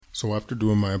So after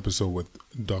doing my episode with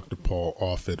Dr. Paul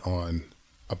Offit on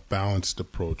a balanced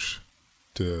approach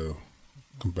to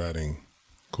combating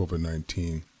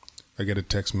COVID-19, I get a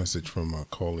text message from a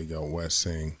colleague out west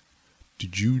saying,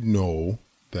 "Did you know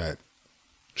that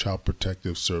Child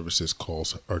Protective Services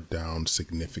calls are down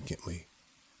significantly?"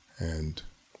 And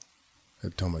I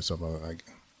tell myself,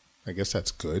 I guess that's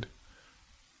good.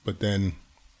 But then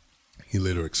he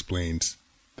later explains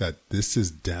that this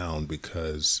is down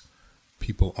because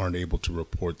people aren't able to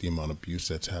report the amount of abuse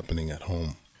that's happening at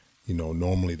home. You know,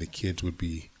 normally the kids would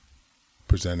be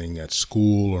presenting at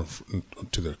school or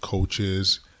to their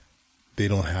coaches. They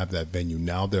don't have that venue.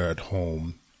 Now they're at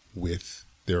home with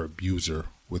their abuser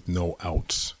with no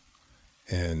outs.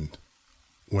 And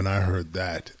when I heard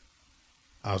that,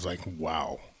 I was like,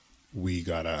 wow, we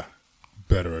gotta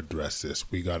better address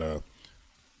this. We gotta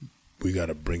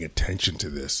bring attention to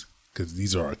this because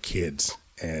these are our kids,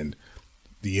 and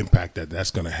the impact that that's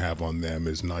going to have on them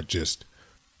is not just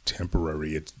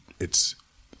temporary. It's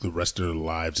the rest of their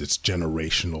lives. It's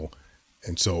generational.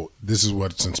 And so this is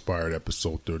what's inspired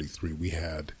episode 33. We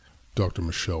had Dr.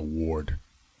 Michelle Ward,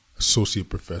 Associate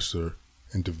Professor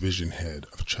and Division Head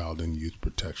of Child and Youth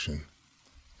Protection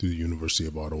through the University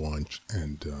of Ottawa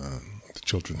and the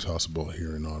Children's Hospital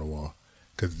here in Ottawa,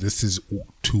 because this is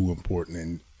too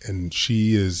important. And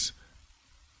she is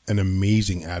an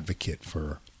amazing advocate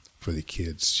for the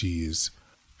kids. She is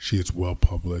well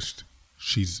published.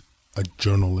 She's a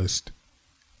journalist,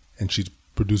 and she's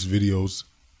produced videos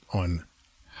on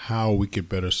how we could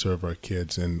better serve our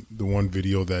kids. And the one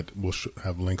video that we'll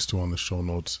have links to on the show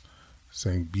notes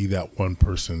saying, be that one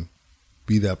person,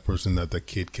 be that person that the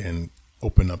kid can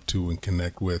open up to and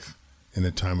connect with in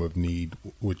a time of need,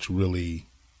 which really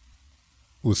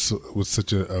was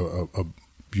such a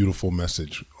beautiful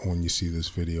message when you see this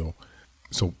video.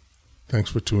 So thanks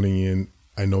for tuning in.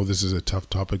 I know this is a tough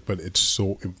topic, but it's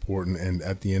so important. And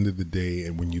at the end of the day,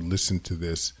 and when you listen to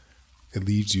this, it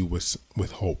leaves you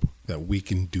with hope that we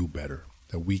can do better,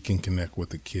 that we can connect with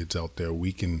the kids out there.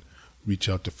 We can reach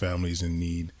out to families in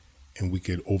need, and we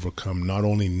could overcome not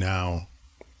only now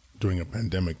during a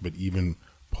pandemic, but even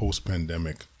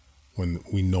post-pandemic when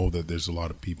we know that there's a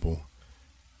lot of people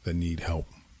that need help.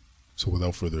 So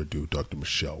without further ado, Dr.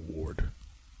 Michelle Ward.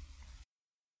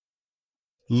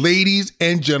 Ladies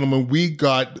and gentlemen, we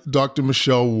got Dr.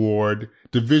 Michelle Ward,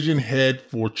 Division Head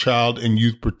for Child and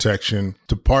Youth Protection,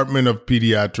 Department of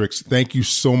Pediatrics. Thank you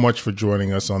so much for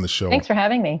joining us on the show. Thanks for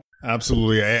having me.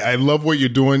 Absolutely. I love what you're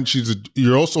doing.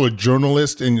 You're also a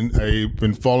journalist, and I've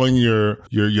been following your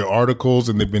articles,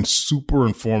 and they've been super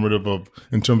informative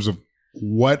in terms of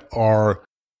what our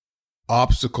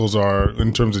obstacles are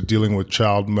in terms of dealing with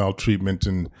child maltreatment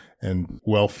and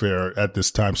welfare at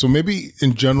this time. So maybe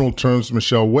in general terms,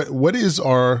 Michelle, what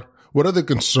are the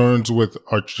concerns with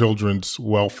our children's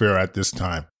welfare at this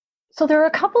time? So there are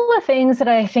a couple of things that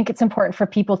I think it's important for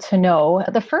people to know.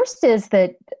 The first is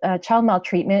that child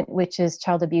maltreatment, which is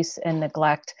child abuse and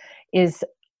neglect, is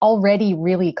already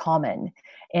really common.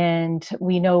 And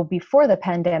we know before the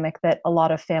pandemic that a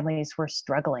lot of families were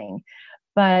struggling.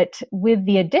 But with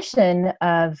the addition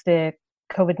of the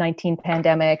COVID-19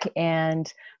 pandemic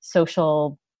and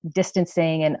social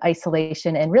distancing and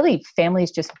isolation and really families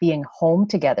just being home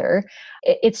together,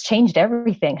 it's changed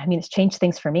everything. I mean, it's changed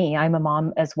things for me. I'm a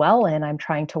mom as well, and I'm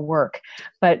trying to work.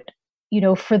 But,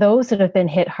 for those that have been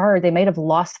hit hard, they might have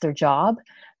lost their job.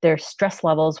 Their stress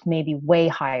levels may be way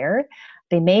higher.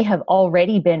 They may have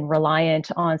already been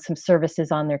reliant on some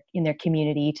services in their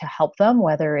community to help them,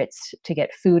 whether it's to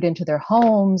get food into their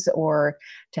homes or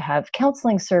to have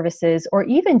counseling services, or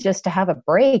even just to have a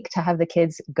break, to have the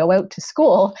kids go out to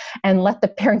school and let the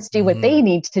parents do what they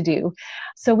need to do.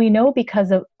 So we know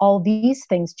because of all these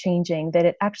things changing that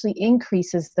it actually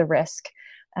increases the risk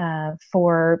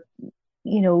for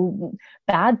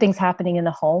bad things happening in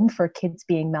the home, for kids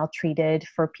being maltreated,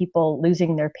 for people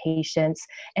losing their patience,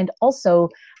 and also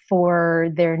for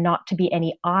there not to be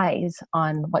any eyes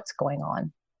on what's going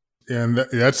on. And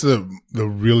that's the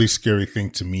really scary thing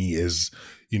to me is,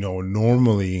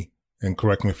 normally, and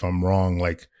correct me if I'm wrong,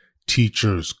 like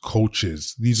teachers,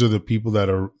 coaches, these are the people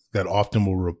that often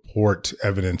will report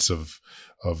evidence of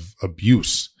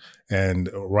abuse. And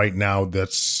right now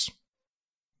that's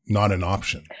not an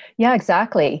option. Yeah,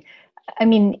 exactly. I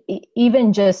mean,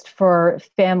 even just for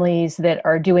families that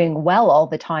are doing well all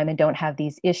the time and don't have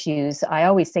these issues, I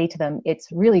always say to them,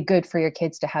 it's really good for your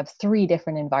kids to have 3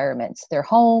 different environments: their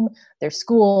home, their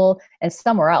school, and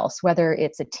somewhere else, whether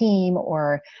it's a team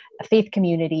or a faith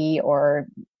community or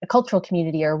a cultural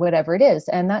community or whatever it is.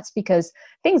 And that's because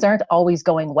things aren't always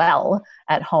going well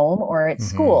at home or at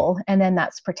school, and then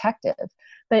that's protective.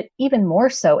 But even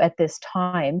more so at this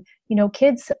time,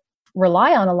 kids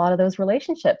rely on a lot of those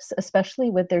relationships, especially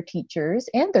with their teachers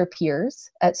and their peers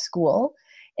at school.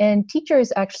 And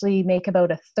teachers actually make about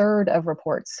a third of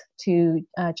reports to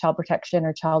child protection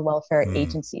or child welfare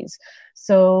agencies.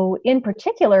 So in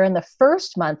particular, in the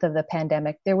first month of the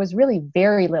pandemic, there was really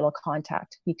very little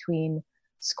contact between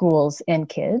schools and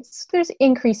kids. There's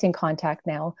increasing contact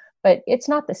now, but it's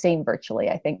not the same virtually,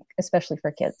 I think, especially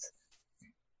for kids.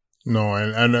 No,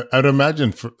 and I'd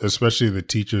imagine, especially the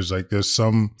teachers, like there's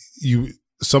some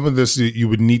of this you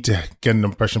would need to get an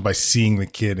impression by seeing the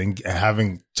kid and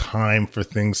having time for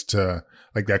things to,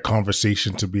 like, that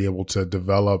conversation to be able to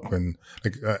develop. And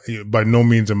like, by no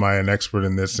means am I an expert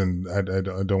in this, and I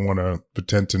don't want to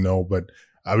pretend to know, but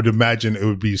I would imagine it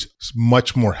would be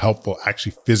much more helpful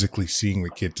actually physically seeing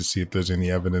the kid to see if there's any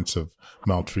evidence of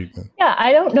maltreatment. Yeah,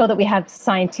 I don't know that we have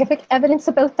scientific evidence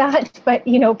about that, but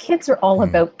kids are all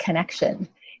about connection,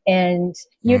 and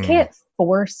you can't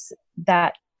force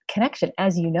that connection.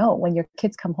 As you know, when your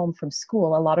kids come home from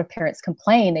school, a lot of parents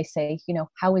complain. They say,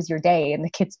 how was your day? And the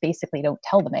kids basically don't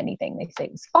tell them anything. They say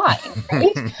it was fine,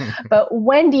 right? But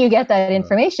when do you get that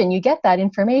information? You get that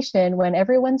information when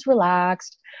everyone's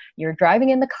relaxed, you're driving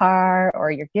in the car,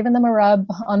 or you're giving them a rub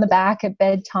on the back at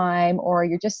bedtime, or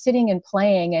you're just sitting and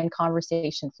playing and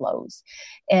conversation flows.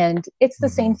 And it's the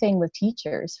same thing with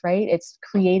teachers, right? It's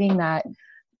creating that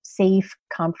safe,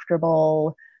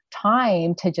 comfortable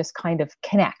time to just kind of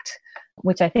connect,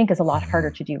 which I think is a lot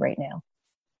harder to do right now.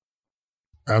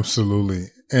 Absolutely.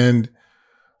 And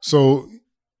so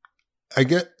I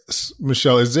guess,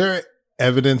 Michelle, is there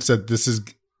evidence that this is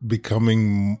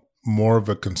becoming more of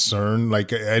a concern?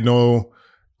 Like, I know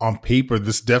on paper,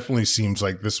 this definitely seems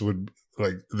like this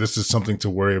is something to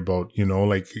worry about,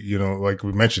 like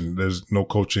we mentioned, there's no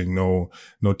coaching, no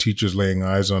teachers laying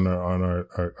eyes on our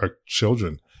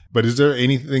children. But is there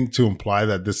anything to imply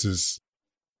that this is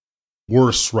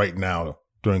worse right now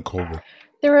during COVID?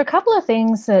 There are a couple of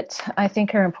things that I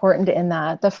think are important in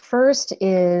that. The first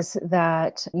is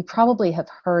that you probably have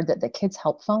heard that the Kids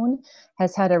Help Phone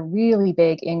has had a really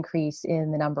big increase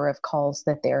in the number of calls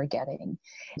that they're getting.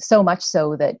 So much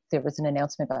so that there was an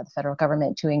announcement by the federal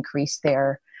government to increase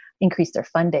their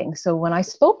funding. So when I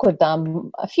spoke with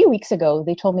them a few weeks ago,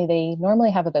 they told me they normally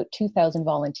have about 2,000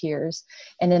 volunteers.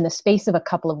 And in the space of a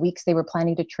couple of weeks, they were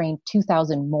planning to train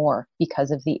 2,000 more because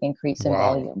of the increase in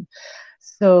volume.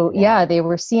 So yeah, they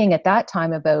were seeing at that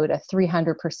time about a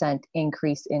 300%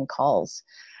 increase in calls.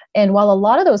 And while a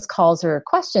lot of those calls are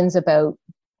questions about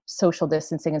social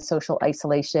distancing and social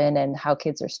isolation and how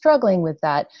kids are struggling with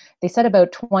that, they said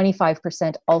about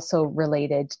 25% also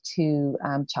related to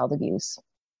child abuse.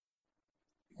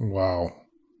 Wow.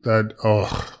 That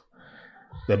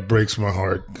breaks my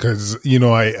heart, because,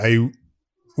 I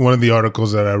one of the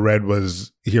articles that I read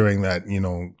was hearing that,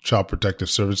 Child Protective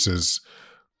Services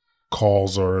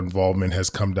calls or involvement has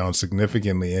come down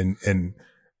significantly.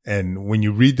 And when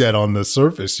you read that on the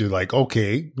surface, you're like,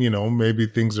 okay, maybe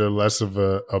things are less of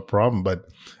a problem. But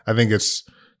I think it's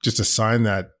just a sign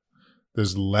that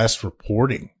there's less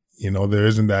reporting. There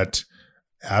isn't that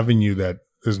avenue that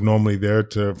is normally there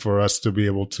for us to be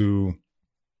able to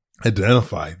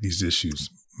identify these issues.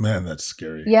 Man, that's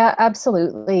scary. Yeah,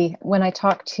 absolutely. When I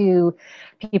talk to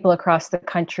people across the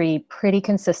country, pretty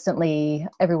consistently,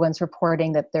 everyone's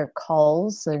reporting that their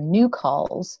new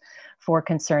calls for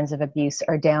concerns of abuse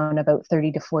are down about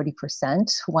 30 to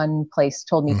 40%. One place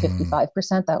told me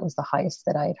 55%. That was the highest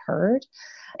that I had heard.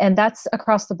 And that's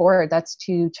across the board. That's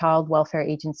to child welfare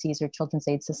agencies or children's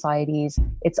aid societies.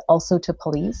 It's also to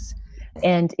police.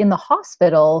 And in the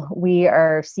hospital, we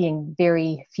are seeing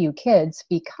very few kids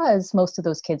because most of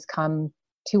those kids come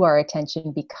to our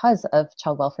attention because of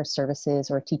child welfare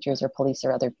services or teachers or police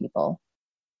or other people.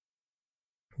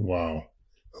 Wow.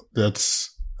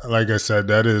 That's, like I said,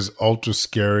 that is ultra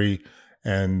scary.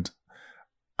 And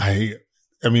I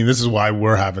mean, this is why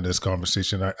we're having this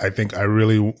conversation. I think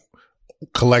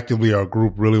collectively, our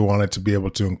group really wanted to be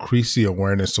able to increase the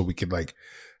awareness so we could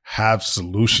have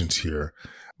solutions here.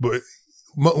 But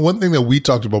one thing that we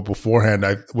talked about beforehand,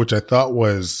 which I thought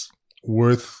was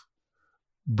worth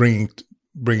bringing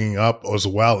up as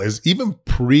well, is even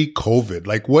pre-COVID,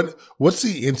 what's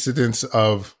the incidence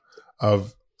of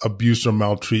abuse or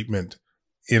maltreatment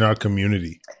in our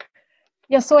community?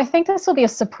 Yeah, so I think this will be a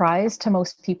surprise to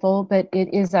most people, but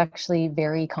it is actually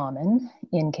very common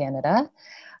in Canada.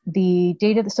 The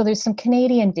data, so there's some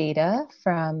Canadian data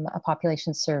from a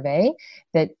population survey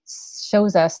that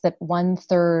shows us that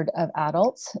 1/3 of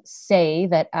adults say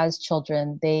that as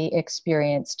children, they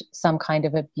experienced some kind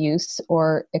of abuse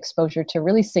or exposure to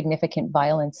really significant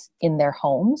violence in their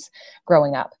homes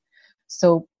growing up.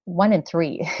 So 1 in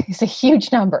 3 is a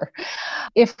huge number.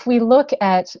 If we look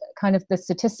at kind of the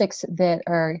statistics that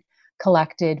are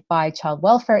collected by child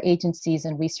welfare agencies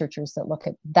and researchers that look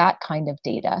at that kind of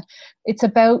data, it's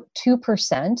about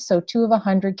 2%. So 2 of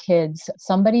 100 kids,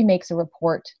 somebody makes a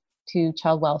report to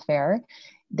child welfare.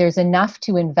 There's enough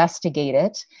to investigate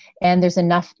it, and there's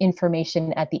enough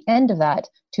information at the end of that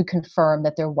to confirm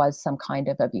that there was some kind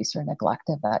of abuse or neglect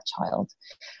of that child.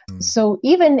 So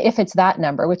even if it's that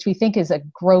number, which we think is a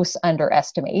gross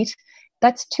underestimate,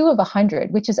 that's 2 of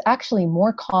 100, which is actually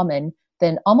more common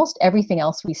than almost everything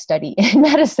else we study in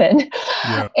medicine.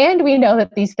 Yeah. And we know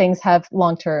that these things have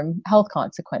long-term health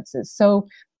consequences. So,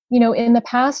 in the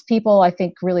past, people, I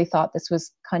think, really thought this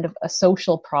was kind of a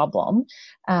social problem,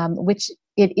 which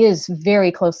it is very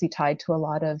closely tied to a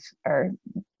lot of our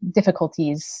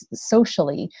difficulties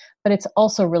socially, but it's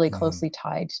also really closely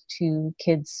tied to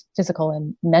kids' physical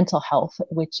and mental health,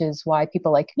 which is why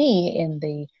people like me in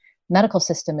the medical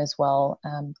system as well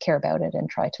care about it and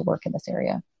try to work in this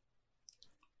area.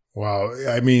 Wow.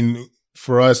 I mean,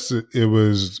 for us, it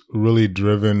was really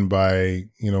driven by,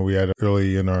 we had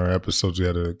early in our episodes, we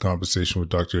had a conversation with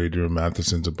Dr. Adrian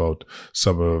Matheson about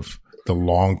some of the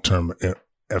long-term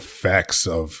effects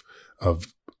of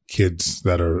kids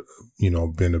that are,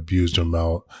 been abused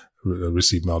or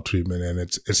receive maltreatment. And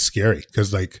it's scary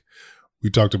because we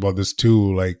talked about this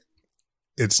too,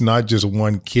 it's not just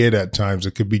one kid at times.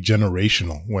 It could be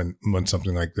generational when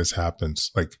something like this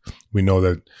happens. We know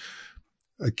that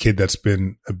a kid that's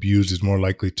been abused is more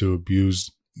likely to abuse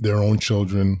their own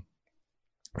children,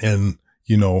 and,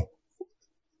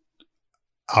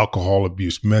 alcohol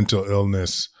abuse, mental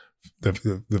illness,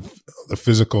 the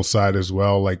physical side as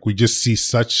well. We just see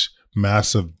such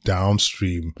massive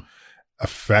downstream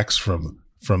effects from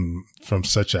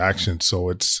such action.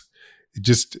 So it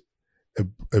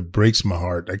breaks my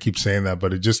heart. I keep saying that,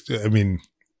 but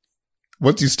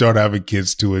once you start having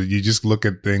kids too, you just look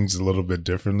at things a little bit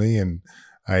differently. And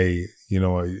our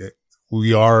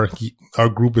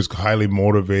group is highly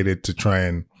motivated to try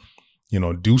and,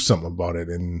 do something about it.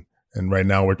 And right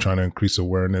now we're trying to increase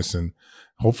awareness, and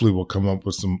hopefully we'll come up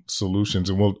with some solutions,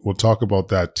 and we'll talk about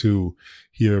that too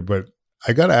here. But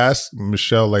I got to ask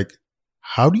Michelle,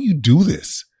 how do you do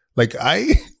this?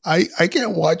 I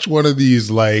can't watch one of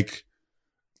these, I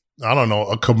don't know,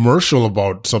 a commercial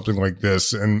about something like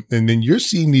this. And then you're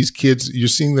seeing these kids, you're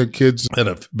seeing the kids that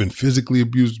have been physically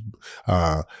abused,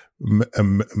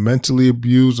 mentally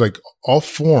abused, all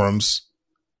forms.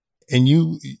 And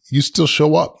you still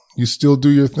show up, you still do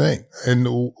your thing. And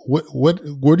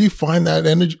where do you find that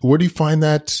energy? Where do you find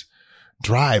that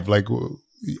drive?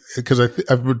 Because I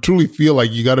truly feel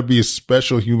like you got to be a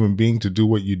special human being to do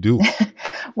what you do.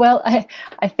 Well,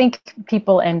 I think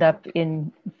people end up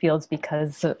in fields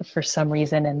because for some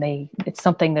reason, and it's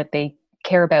something that they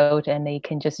care about and they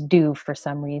can just do for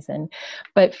some reason.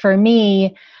 But for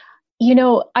me,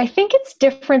 I think it's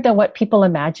different than what people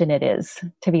imagine it is,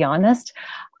 to be honest.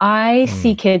 I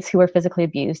see kids who are physically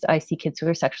abused. I see kids who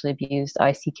are sexually abused.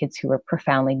 I see kids who are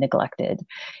profoundly neglected.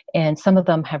 And some of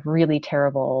them have really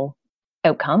terrible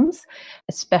outcomes,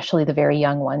 especially the very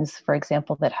young ones, for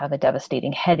example, that have a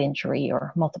devastating head injury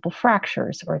or multiple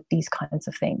fractures or these kinds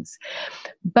of things.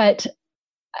 But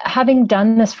having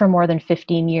done this for more than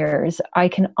 15 years, I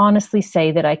can honestly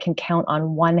say that I can count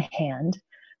on one hand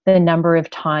the number of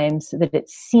times that it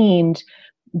seemed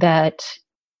that,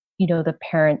 the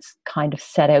parents kind of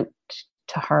set out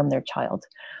to harm their child.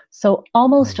 So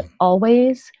almost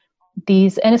always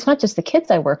and it's not just the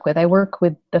kids I work with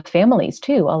the families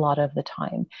too, a lot of the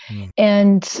time.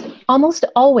 And almost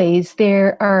always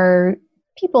there are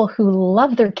people who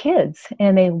love their kids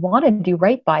and they want to do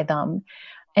right by them,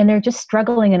 and they're just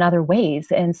struggling in other ways.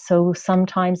 And so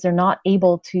sometimes they're not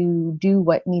able to do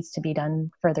what needs to be done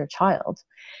for their child.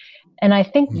 And I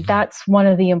think that's one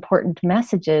of the important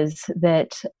messages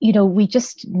that, we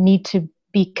just need to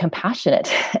be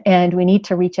compassionate and we need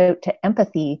to reach out to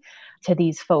empathy to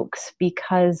these folks,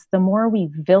 because the more we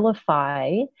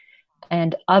vilify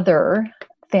and other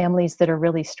families that are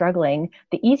really struggling,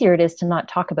 the easier it is to not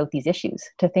talk about these issues,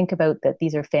 to think about that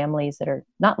these are families that are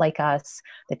not like us,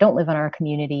 that don't live in our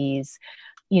communities,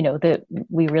 that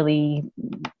we really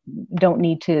don't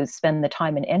need to spend the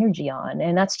time and energy on.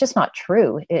 And that's just not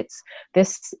true.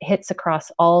 This hits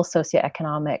across all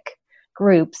socioeconomic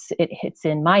groups. It hits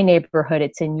in my neighborhood.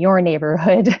 It's in your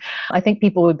neighborhood. I think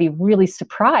people would be really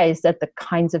surprised at the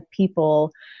kinds of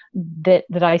people that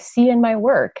I see in my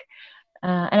work.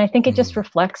 And I think it just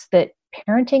reflects that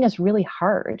parenting is really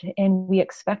hard, and we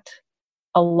expect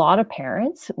a lot of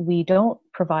parents. We don't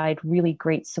provide really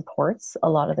great supports a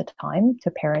lot of the time to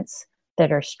parents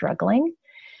that are struggling.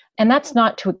 And that's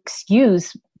not to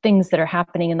excuse things that are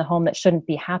happening in the home that shouldn't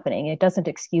be happening. It doesn't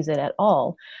excuse it at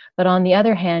all. But on the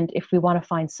other hand, if we want to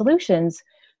find solutions,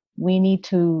 we need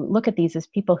to look at these as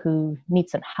people who need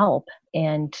some help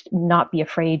and not be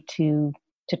afraid to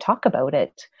talk about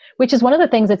it, which is one of the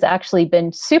things that's actually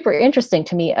been super interesting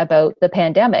to me about the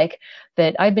pandemic,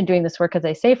 that I've been doing this work, as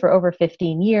I say, for over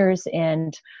 15 years.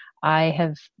 And I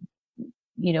have,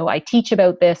 I teach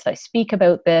about this, I speak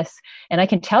about this, and I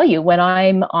can tell you when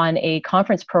I'm on a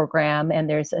conference program and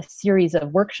there's a series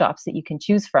of workshops that you can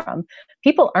choose from,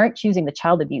 people aren't choosing the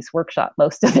child abuse workshop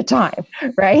most of the time,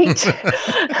 right?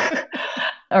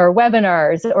 Or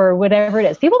webinars or whatever it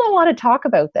is. People don't want to talk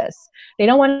about this. They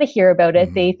don't want to hear about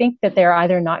it. They think that they're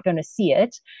either not going to see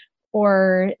it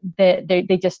or that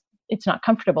they just, it's not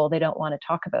comfortable. They don't want to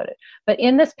talk about it. But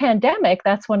in this pandemic,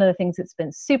 that's one of the things that's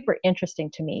been super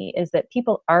interesting to me, is that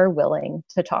people are willing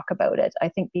to talk about it. I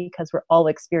think because we're all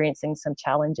experiencing some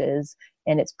challenges,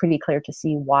 and it's pretty clear to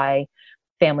see why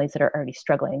families that are already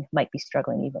struggling might be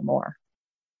struggling even more.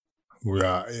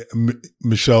 Yeah.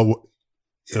 Michelle,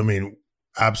 I mean,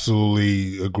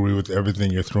 absolutely agree with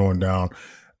everything you're throwing down.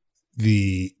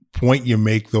 The point you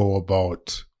make, though,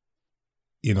 about,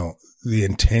 the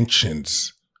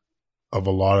intentions of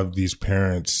a lot of these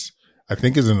parents, I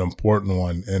think is an important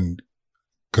one. And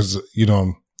because,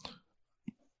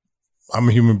 I'm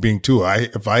a human being too.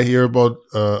 If I hear about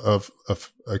of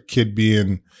a kid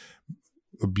being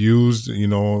abused,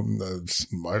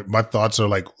 my thoughts are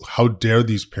like, how dare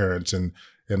these parents, and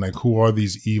like, who are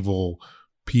these evil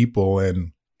people?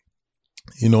 And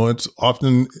it's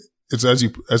often, it's as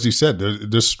you said,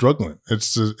 they're struggling.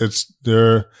 It's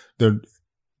their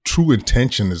true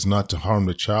intention is not to harm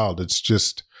the child. It's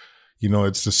just,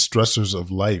 it's the stressors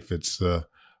of life. It's the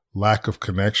lack of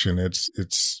connection.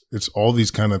 It's all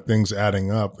these kind of things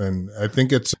adding up. And I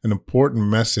think it's an important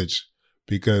message,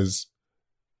 because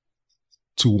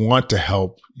to want to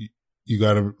help, you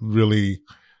got to really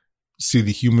see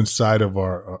the human side of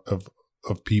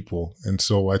of people. And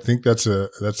so I think that's a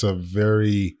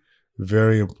very,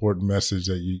 very important message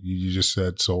that you just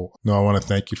said. So no, I want to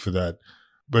thank you for that.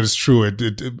 But it's true.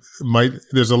 It might,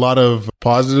 there's a lot of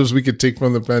positives we could take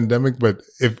from the pandemic, but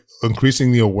if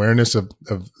increasing the awareness of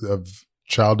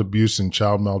child abuse and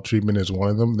child maltreatment is one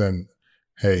of them, then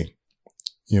hey,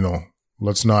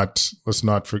 let's not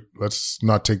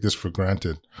take this for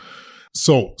granted.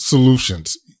 So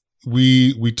solutions.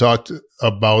 We talked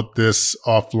about this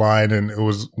offline, and it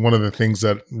was one of the things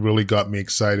that really got me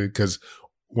excited, because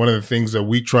one of the things that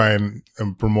we try and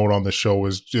promote on the show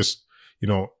is just,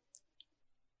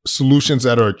 solutions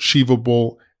that are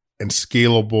achievable and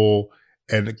scalable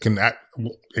and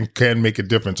can make a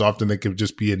difference. Often they could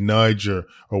just be a nudge or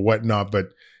whatnot. But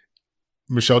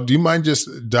Michelle, do you mind just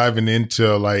diving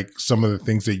into like some of the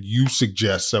things that you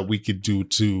suggest that we could do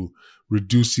to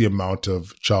reduce the amount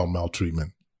of child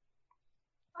maltreatment?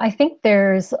 I think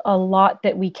there's a lot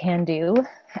that we can do.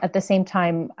 At the same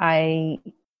time, I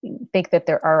think that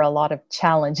there are a lot of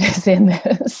challenges in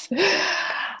this.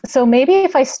 So maybe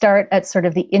if I start at sort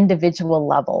of the individual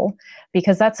level,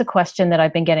 because that's a question that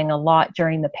I've been getting a lot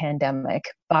during the pandemic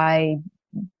by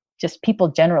just people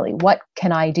generally. What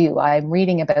can I do? I'm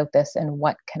reading about this, and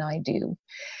what can I do?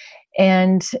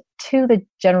 And to the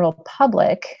general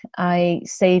public, I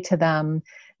say to them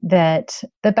that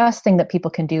the best thing that people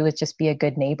can do is just be a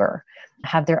good neighbor,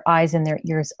 have their eyes and their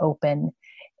ears open,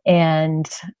 and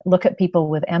look at people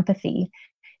with empathy.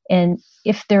 And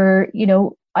if they're,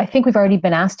 I think we've already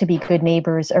been asked to be good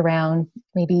neighbors around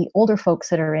maybe older folks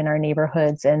that are in our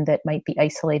neighborhoods and that might be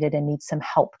isolated and need some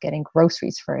help getting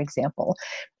groceries, for example.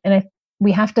 And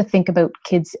we have to think about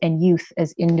kids and youth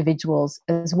as individuals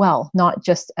as well, not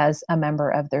just as a member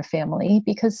of their family,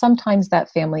 because sometimes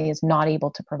that family is not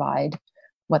able to provide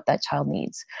what that child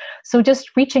needs. So just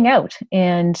reaching out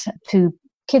and to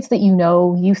kids that you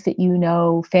know, youth that you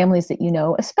know, families that you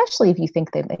know, especially if you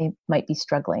think they might be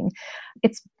struggling.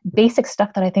 It's basic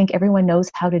stuff that I think everyone knows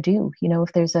how to do.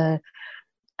 If there's a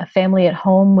family at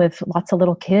home with lots of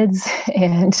little kids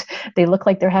and they look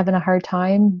like they're having a hard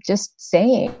time, just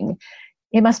saying,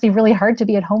 it must be really hard to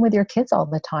be at home with your kids all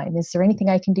the time. Is there anything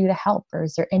I can do to help? Or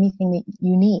is there anything that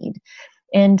you need?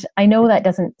 And I know that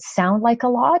doesn't sound like a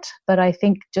lot, but I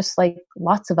think just like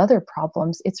lots of other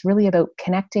problems, it's really about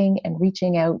connecting and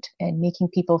reaching out and making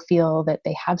people feel that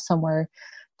they have somewhere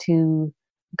to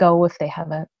go if they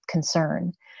have a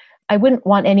concern. I wouldn't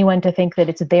want anyone to think that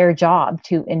it's their job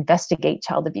to investigate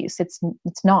child abuse. It's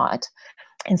not.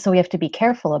 And so we have to be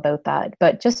careful about that.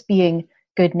 But just being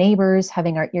good neighbors,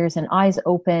 having our ears and eyes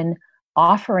open,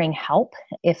 offering help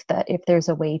if there's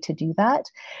a way to do that.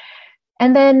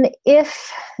 And then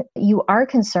if you are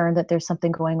concerned that there's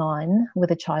something going on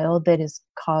with a child that is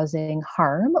causing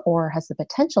harm or has the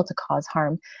potential to cause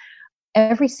harm,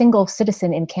 every single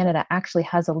citizen in Canada actually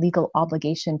has a legal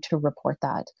obligation to report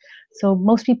that. So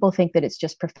most people think that it's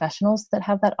just professionals that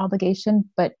have that obligation,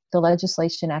 but the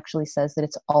legislation actually says that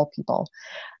it's all people.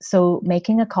 So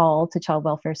making a call to child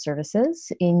welfare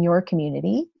services in your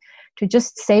community to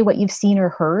just say what you've seen or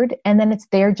heard, and then it's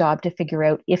their job to figure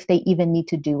out if they even need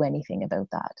to do anything about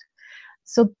that.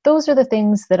 So those are the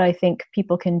things that I think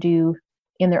people can do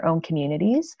in their own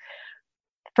communities.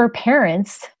 For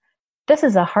parents, this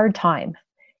is a hard time.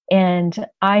 And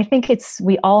I think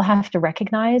we all have to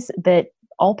recognize that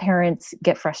all parents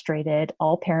get frustrated,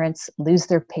 all parents lose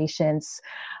their patience,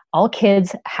 all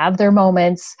kids have their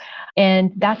moments,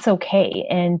 and that's okay.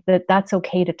 And that's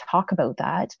okay to talk about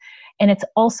that. And it's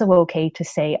also okay to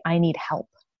say, I need help.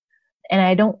 And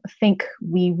I don't think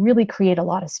we really create a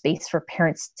lot of space for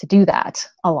parents to do that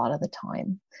a lot of the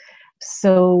time.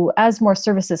 So as more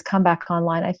services come back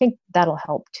online, I think that'll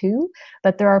help too.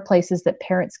 But there are places that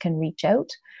parents can reach out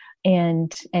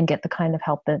and get the kind of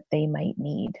help that they might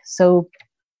need. So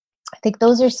I think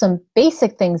those are some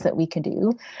basic things that we can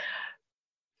do.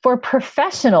 For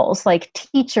professionals like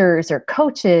teachers or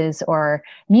coaches or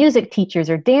music teachers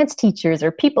or dance teachers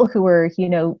or people who are,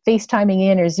 FaceTiming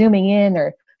in or Zooming in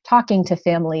or talking to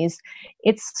families,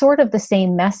 it's sort of the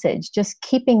same message, just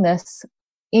keeping this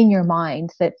in your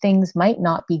mind that things might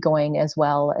not be going as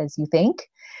well as you think,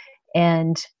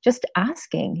 and just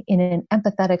asking in an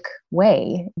empathetic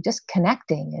way, just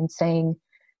connecting and saying,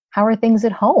 how are things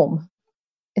at home?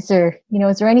 Is there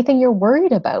anything you're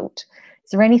worried about? Is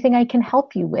there anything I can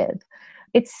help you with?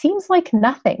 It seems like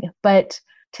nothing, but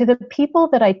to the people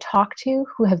that I talk to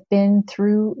who have been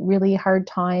through really hard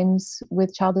times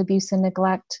with child abuse and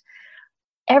neglect,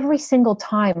 every single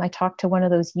time I talk to one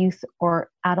of those youth or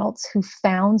adults who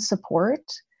found support,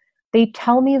 they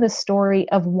tell me the story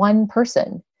of one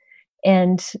person.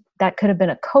 And that could have been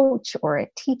a coach or a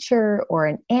teacher or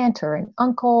an aunt or an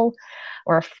uncle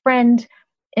or a friend.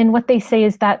 And what they say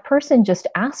is that person just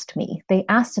asked me. They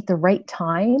asked at the right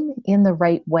time, in the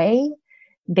right way.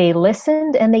 They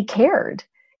listened and they cared.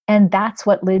 And that's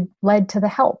what led to the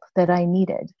help that I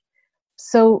needed.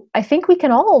 So I think we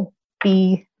can all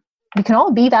be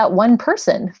that one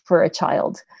person for a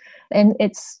child. And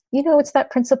it's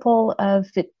that principle of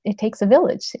it takes a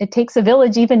village. It takes a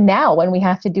village even now when we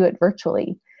have to do it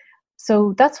virtually.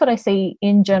 So that's what I say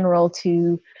in general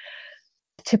to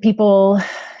people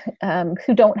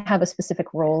who don't have a specific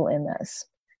role in this.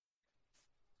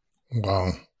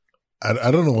 Wow.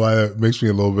 I don't know why that makes me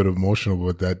a little bit emotional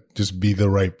with that. Just be the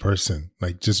right person.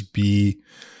 Like just be,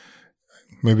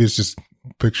 maybe it's just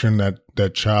picturing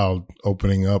that child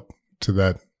opening up to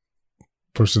that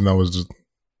person that was,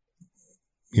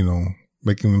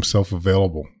 making themselves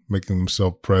available, making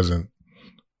themselves present,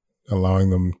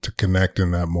 allowing them to connect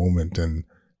in that moment, and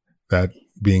that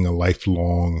being a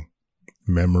lifelong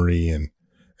memory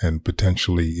and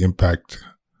potentially impact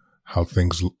how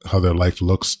their life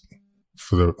looks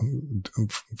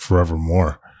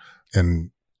forevermore.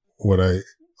 And what I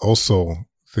also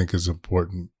think is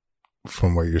important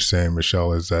from what you're saying,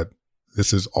 Michelle, is that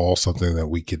this is all something that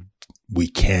we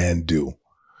can do.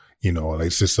 Like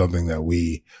it's just something that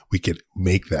we could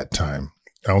make that time.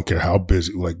 I don't care how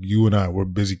busy, like you and I, we're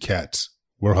busy cats.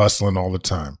 We're hustling all the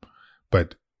time,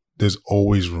 but there's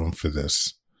always room for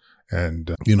this.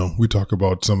 And, we talk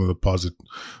about some of the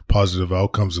positive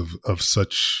outcomes of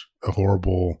such a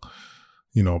horrible,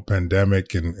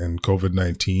 pandemic and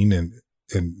COVID-19.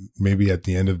 And maybe at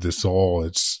the end of this all,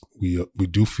 we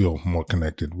do feel more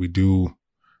connected. We do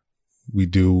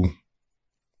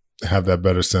have that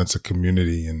better sense of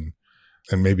community, and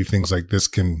maybe things like this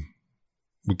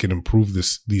we can improve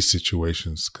these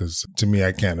situations. Cause to me,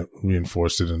 I can't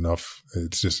reinforce it enough.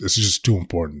 It's just too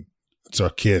important. It's our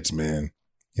kids, man.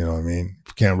 You know what I mean?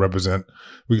 If we can't represent,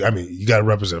 you got to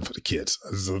represent for the kids.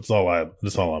 That's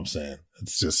all I'm saying.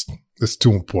 It's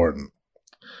too important.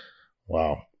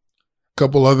 Wow. A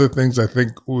couple other things I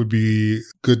think would be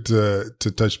good to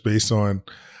touch base on.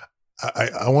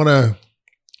 I want to,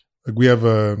 like, we have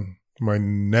my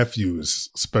nephew is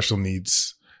special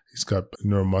needs. He's got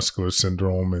neuromuscular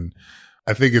syndrome, and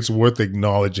I think it's worth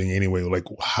acknowledging anyway, like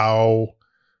how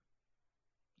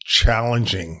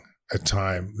challenging a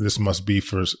time this must be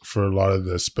for a lot of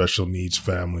the special needs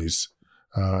families.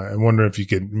 I wonder if you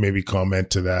could maybe comment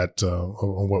to that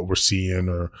on what we're seeing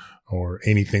or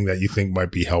anything that you think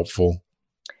might be helpful.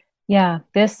 Yeah,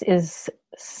 this is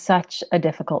such a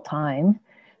difficult time,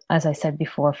 as I said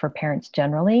before, for parents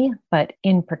generally, but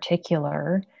in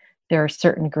particular, there are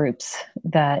certain groups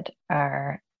that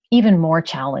are even more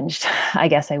challenged, I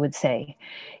guess I would say.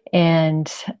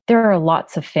 And there are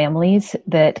lots of families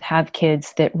that have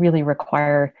kids that really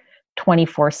require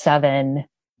 24/7,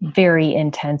 very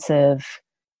intensive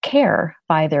care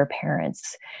by their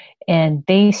parents. And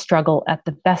they struggle at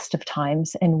the best of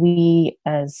times. And we,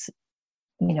 as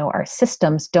our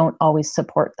systems don't always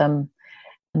support them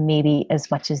maybe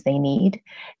as much as they need.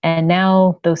 And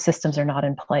now those systems are not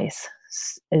in place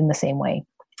in the same way.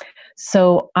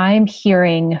 So I'm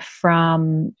hearing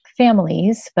from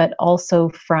families, but also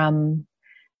from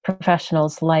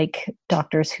professionals like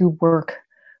doctors who work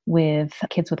with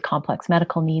kids with complex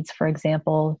medical needs, for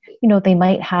example. They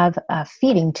might have a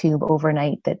feeding tube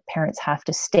overnight that parents have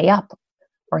to stay up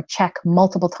or check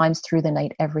multiple times through the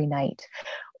night every night.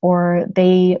 Or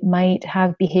they might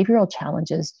have behavioral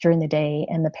challenges during the day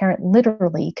and the parent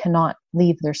literally cannot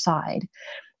leave their side.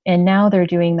 And now they're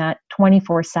doing that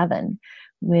 24/7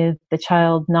 with the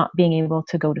child not being able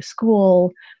to go to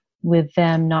school, with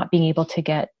them not being able to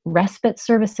get respite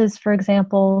services, for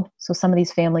example. So some of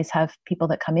these families have people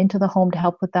that come into the home to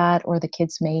help with that, or the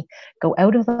kids may go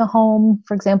out of the home,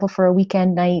 for example, for a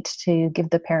weekend night to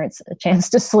give the parents a chance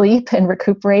to sleep and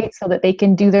recuperate so that they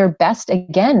can do their best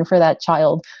again for that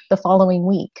child the following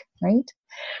week, right?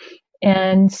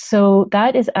 And so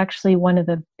that is actually one of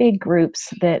the big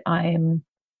groups that I'm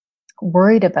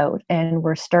worried about, and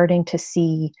we're starting to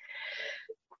see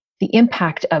the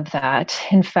impact of that.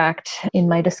 In fact, in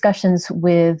my discussions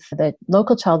with the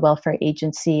local child welfare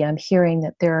agency, I'm hearing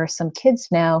that there are some kids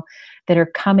now that are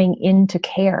coming into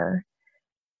care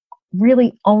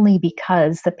really only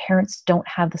because the parents don't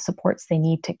have the supports they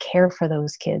need to care for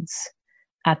those kids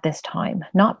at this time.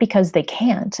 Not because they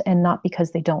can't and not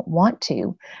because they don't want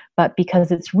to, but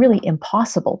because it's really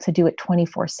impossible to do it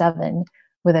 24/7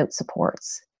 without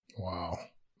supports. Wow.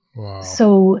 Wow.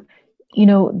 So,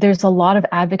 there's a lot of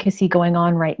advocacy going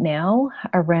on right now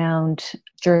around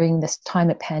during this time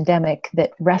of pandemic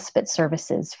that respite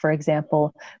services, for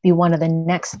example, be one of the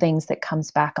next things that comes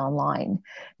back online.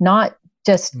 Not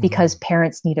just because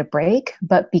parents need a break,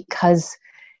 but because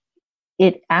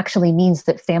it actually means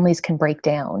that families can break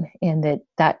down and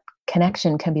that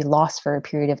connection can be lost for a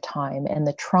period of time, and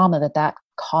the trauma that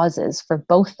causes for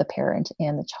both the parent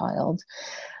and the child,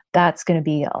 that's going to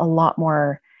be a lot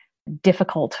more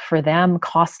difficult for them,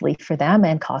 costly for them,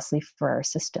 and costly for our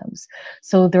systems.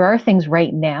 So there are things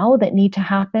right now that need to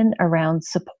happen around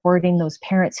supporting those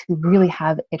parents who really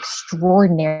have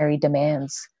extraordinary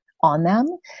demands on them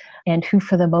and who,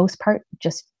 for the most part,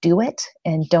 just do it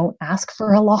and don't ask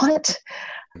for a lot.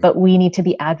 But we need to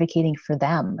be advocating for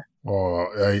them. Oh,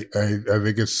 I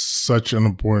think it's such an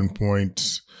important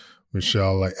point,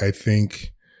 Michelle. I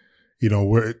think,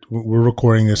 we're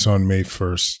recording this on May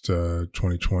 1st,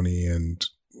 2020. And,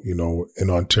 in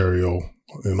Ontario,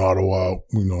 in Ottawa,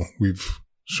 we've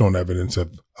shown evidence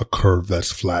of a curve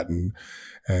that's flattened.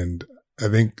 And I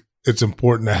think it's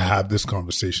important to have this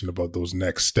conversation about those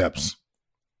next steps,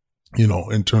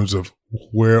 in terms of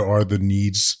where are the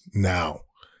needs now.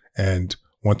 And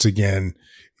once again,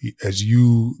 as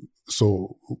you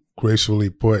so gracefully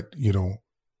put,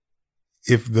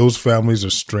 if those families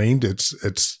are strained,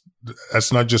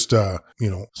 that's not just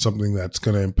something that's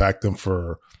going to impact them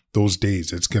for those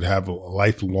days. It's going to have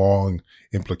lifelong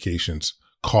implications,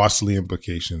 costly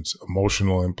implications,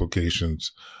 emotional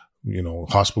implications,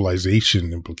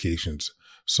 hospitalization implications.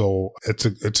 So it's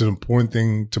an important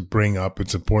thing to bring up.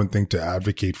 It's an important thing to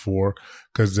advocate for,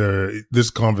 because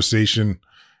this conversation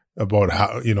about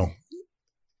how,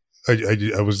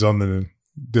 I was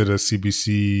did a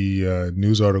CBC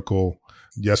news article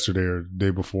yesterday or the day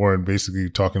before, and basically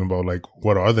talking about like,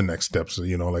 what are the next steps?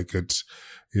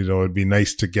 It'd be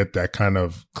nice to get that kind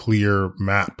of clear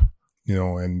map,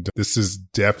 and this is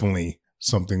definitely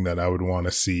something that I would want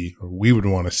to see, or we would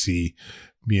want to see,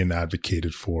 being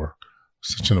advocated for.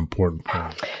 Such an important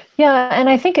point. Yeah, and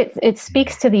I think it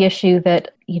speaks to the issue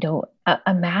that,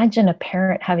 imagine a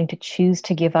parent having to choose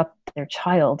to give up their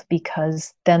child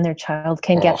because then their child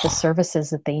can get the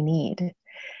services that they need. Can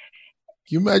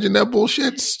you imagine that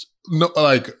bullshit? No,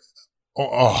 like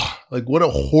what a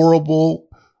horrible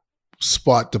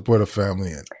spot to put a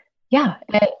family in. Yeah,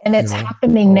 and it's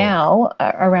happening now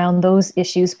around those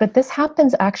issues, but this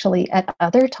happens actually at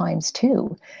other times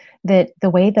too. That the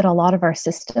way that a lot of our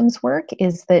systems work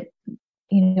is that,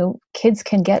 kids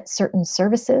can get certain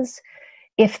services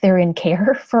if they're in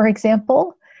care, for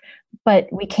example, but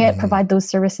we can't provide those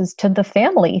services to the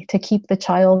family to keep the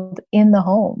child in the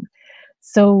home.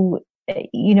 So,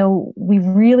 we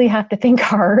really have to think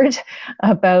hard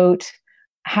about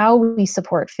how we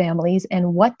support families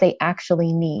and what they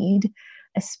actually need,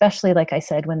 especially, like I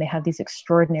said, when they have these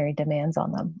extraordinary demands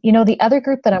on them. You know, the other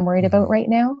group that I'm worried about right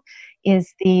now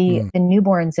is the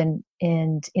newborns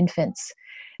and infants.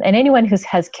 And anyone who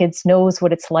has kids knows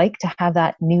what it's like to have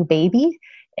that new baby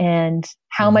and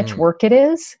how much work it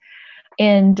is.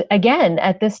 And again,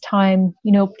 at this time,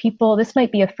 you know, people, this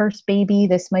might be a first baby.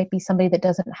 This might be somebody that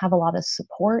doesn't have a lot of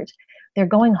support. They're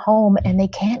going home and they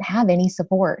can't have any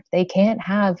support. They can't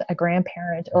have a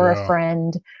grandparent or a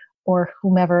friend or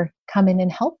whomever come in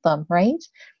and help them, right?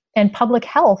 And public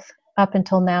health up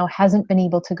until now hasn't been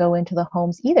able to go into the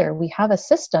homes either. We have a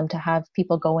system to have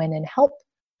people go in and help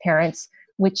parents,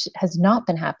 which has not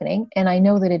been happening. And I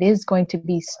know that it is going to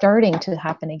be starting to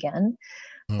happen again.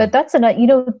 But that's you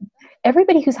know,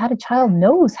 everybody who's had a child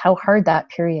knows how hard that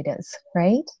period is,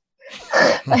 right?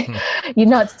 You're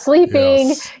not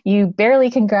sleeping, you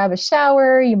barely can grab a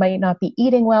shower, you might not be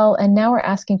eating well. And now we're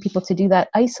asking people to do that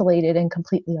isolated and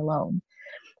completely alone.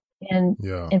 And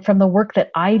from the work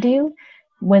that I do,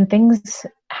 when things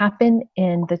happen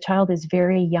and the child is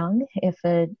very young, if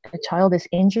a child is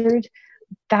injured,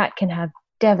 that can have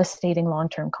devastating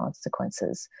long-term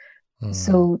consequences.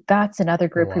 So that's another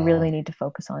group we really need to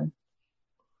focus on.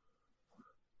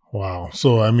 Wow.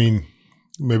 So, I mean,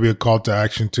 maybe a call to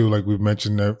action too, like we've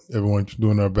mentioned, that everyone's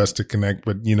doing our best to connect,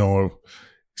 but you know,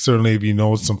 certainly if you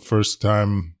know some first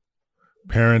time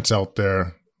parents out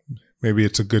there, maybe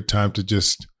it's a good time to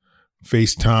just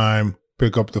FaceTime,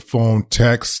 pick up the phone,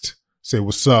 text, say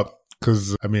what's up.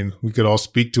 Cause I mean, we could all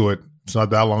speak to it. It's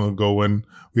not that long ago when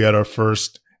we had our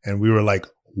first and we were like,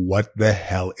 what the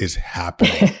hell is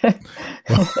happening?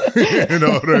 You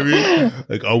know what I mean?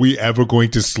 Like, are we ever going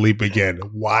to sleep again?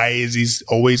 Why is he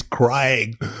always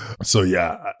crying? So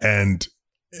yeah. And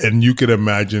you can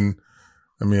imagine,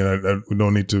 I mean, we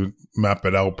don't need to map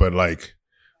it out, but like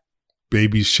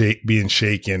babies being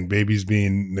shaken, babies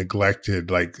being neglected,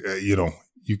 like, you know,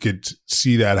 you could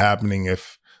see that happening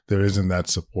if there isn't that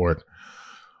support.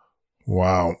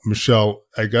 Wow. Michelle,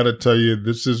 I got to tell you,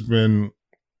 this has been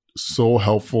so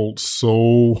helpful,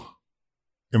 so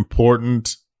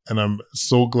important, and I'm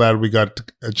so glad we got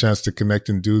a chance to connect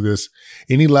and do this.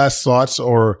 Any last thoughts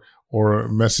or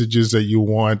messages that you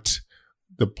want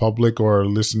the public or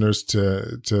listeners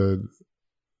to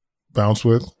bounce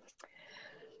with?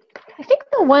 I think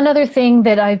the one other thing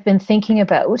that I've been thinking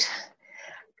about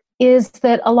is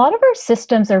that a lot of our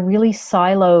systems are really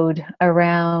siloed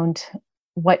around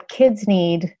what kids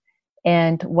need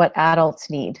and what adults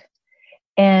need.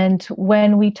 And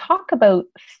when we talk about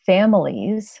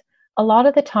families, a lot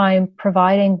of the time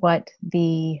providing what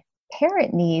the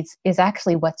parent needs is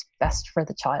actually what's best for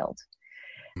the child.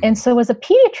 And so as a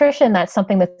pediatrician, that's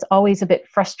something that's always a bit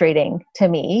frustrating to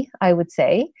me, I would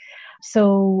say.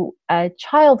 So a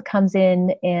child comes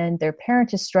in and their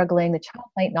parent is struggling. The child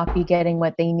might not be getting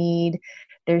what they need.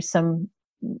 There's some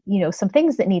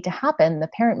things that need to happen. The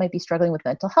parent might be struggling with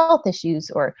mental health issues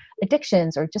or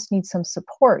addictions or just needs some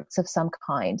supports of some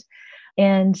kind.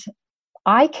 And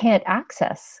I can't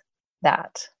access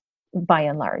that by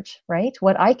and large, right?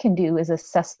 What I can do is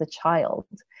assess the child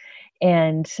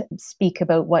and speak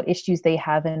about what issues they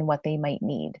have and what they might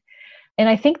need. And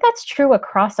I think that's true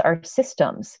across our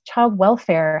systems. Child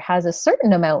welfare has a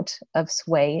certain amount of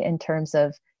sway in terms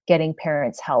of getting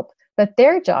parents help, but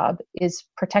their job is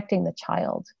protecting the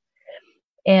child.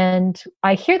 And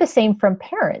I hear the same from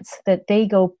parents, that they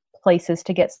go places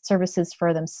to get services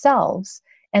for themselves,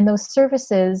 and those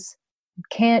services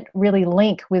can't really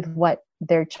link with what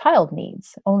their child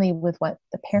needs, only with what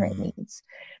the parent needs.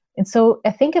 And so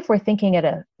I think if we're thinking at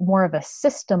a more of a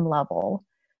system level,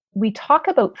 we talk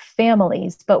about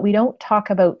families, but we don't talk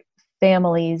about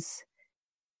families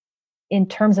in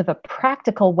terms of a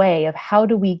practical way of how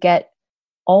do we get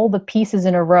all the pieces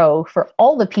in a row for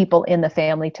all the people in the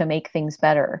family to make things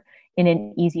better in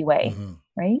an easy way,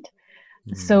 right?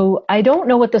 So I don't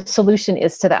know what the solution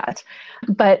is to that,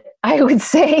 but I would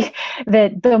say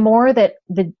that the more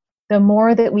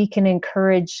that we can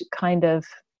encourage kind of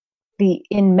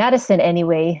in medicine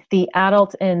anyway, the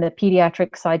adult and the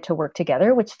pediatric side to work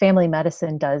together, which family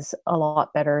medicine does a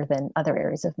lot better than other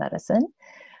areas of medicine,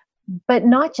 but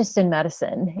not just in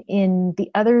medicine, in the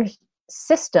other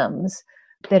systems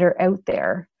that are out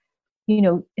there. You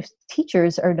know, if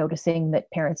teachers are noticing that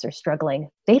parents are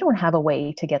struggling, they don't have a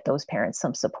way to get those parents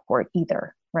some support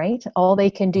either, right? All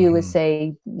they can do is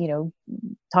say,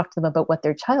 talk to them about what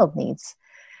their child needs.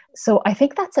 So I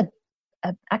think that's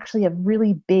actually a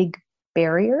really big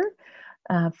barrier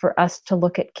for us to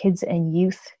look at kids and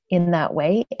youth in that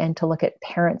way and to look at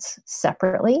parents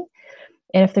separately.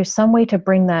 And if there's some way to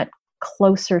bring that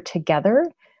closer together,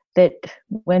 that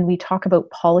when we talk about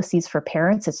policies for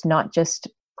parents, it's not just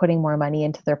putting more money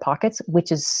into their pockets,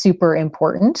 which is super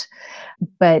important.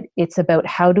 But it's about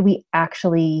how do we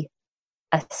actually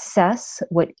assess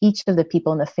what each of the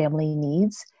people in the family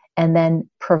needs and then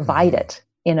provide it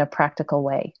in a practical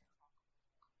way.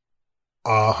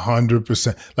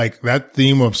 100%. Like that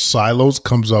theme of silos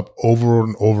comes up over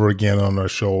and over again on our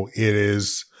show. It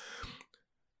is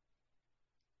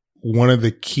one of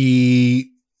the key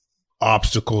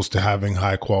obstacles to having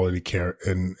high quality care,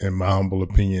 in my humble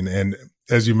opinion. And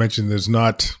as you mentioned,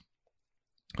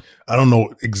 I don't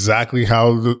know exactly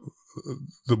how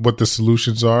what the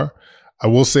solutions are. I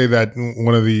will say that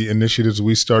one of the initiatives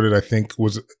we started, I think,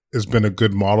 has been a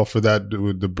good model for that,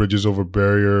 with the Bridges Over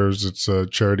Barriers. It's a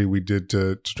charity we did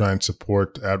to try and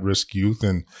support at-risk youth,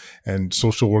 and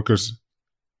social workers,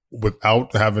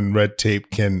 without having red tape,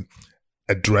 can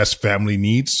address family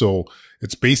needs. So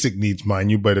it's basic needs, mind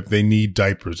you, but if they need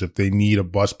diapers, if they need a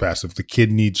bus pass, if the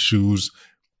kid needs shoes,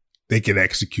 they can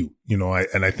execute,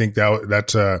 and I think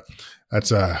that's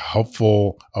a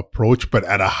helpful approach. But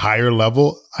at a higher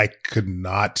level, I could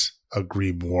not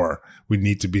agree more. We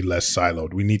need to be less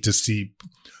siloed. We need to see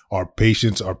our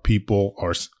patients, our people,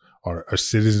 our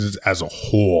citizens as a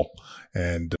whole.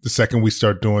 And the second we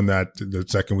start doing that, the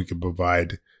second we can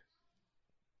provide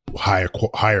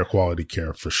higher quality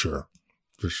care, for sure.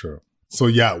 So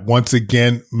yeah, once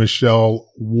again, Michelle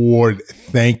Ward,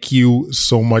 thank you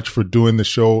so much for doing the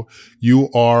show. You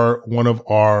are one of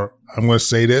our, I'm going to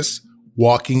say this,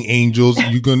 walking angels.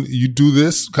 You do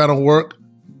this kind of work.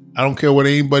 I don't care what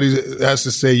anybody has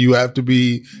to say. You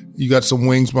got some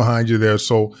wings behind you there.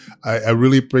 So I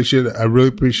really appreciate it. I really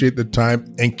appreciate the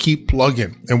time, and keep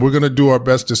plugging. And we're going to do our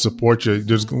best to support you.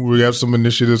 We have some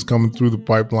initiatives coming through the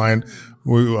pipeline.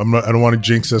 I don't want to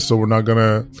jinx us, so we're not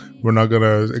gonna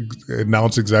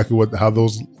announce exactly how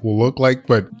those will look like.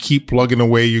 But keep plugging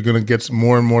away. You're gonna get some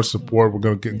more and more support. We're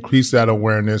gonna increase that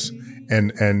awareness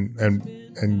and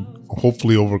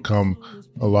hopefully overcome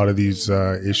a lot of these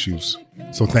issues.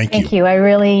 So thank you. Thank you. I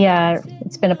really,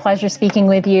 it's been a pleasure speaking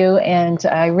with you, and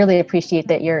I really appreciate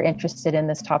that you're interested in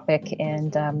this topic,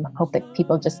 and hope that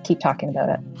people just keep talking about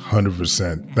it.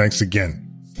 100%. Thanks again.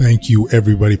 Thank you,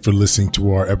 everybody, for listening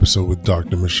to our episode with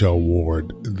Dr. Michelle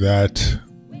Ward. That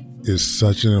is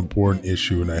such an important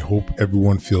issue, and I hope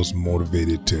everyone feels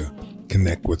motivated to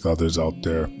connect with others out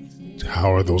there.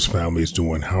 How are those families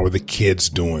doing? How are the kids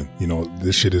doing?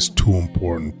 This shit is too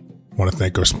important. I want to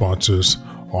thank our sponsors,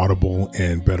 Audible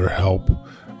and BetterHelp.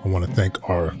 I want to thank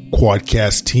our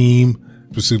Quadcast team,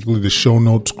 specifically the show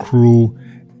notes crew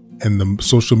and the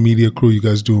social media crew. You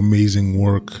guys do amazing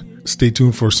work. Stay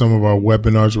tuned for some of our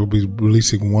webinars. We'll be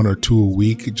releasing 1 or 2 a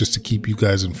week just to keep you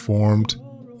guys informed.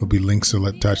 There'll be links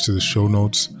attached to the show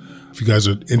notes. If you guys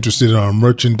are interested in our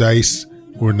merchandise,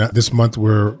 this month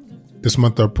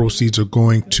our proceeds are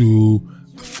going to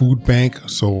the food bank.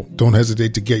 So don't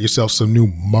hesitate to get yourself some new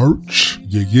merch.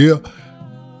 Yeah.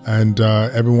 And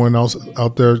everyone else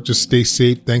out there, just stay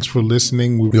safe. Thanks for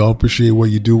listening. We all appreciate what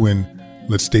you do, and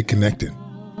let's stay connected.